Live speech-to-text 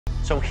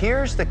So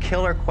here's the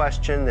killer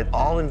question that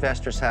all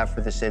investors have for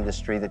this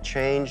industry that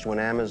changed when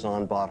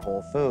Amazon bought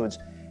Whole Foods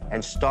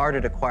and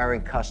started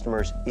acquiring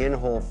customers in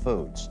Whole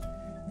Foods.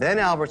 Then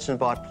Albertson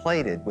bought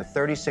Plated with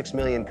 36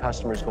 million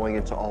customers going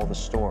into all the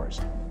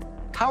stores.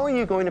 How are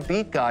you going to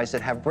beat guys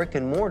that have brick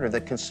and mortar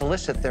that can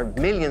solicit their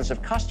millions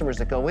of customers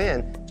that go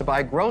in to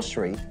buy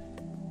grocery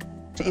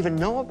to even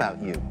know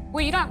about you?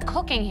 Well, you're not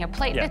cooking here.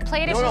 Plated,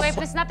 No, this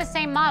is not the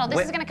same model.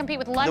 This is going to compete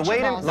with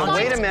Lunchables. The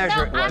way to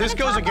measure it. This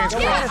goes against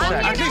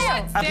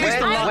At least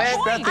the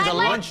lunch bet that the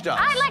lunch does.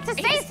 I'd like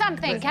to say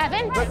something,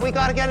 Kevin. But we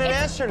got to get an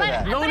answer to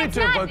that. No need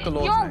to invoke the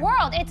Lord's your name.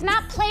 world. It's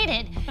not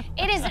Plated.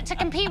 It is to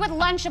compete with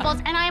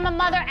Lunchables, and I am a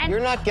mother, and You're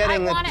not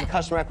getting the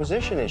customer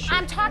acquisition issue.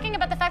 I'm talking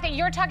about the fact that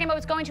you're talking about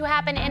what's going to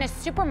happen in a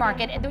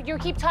supermarket. You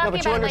keep talking No,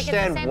 but you about it like it's the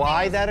understand same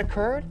why thing. that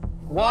occurred?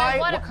 Why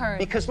what occurred?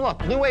 Because look,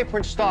 Blue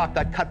Apron stock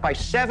got cut by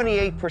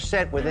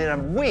 78% within a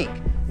week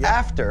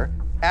after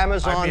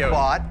Amazon IPO.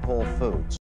 bought Whole Foods.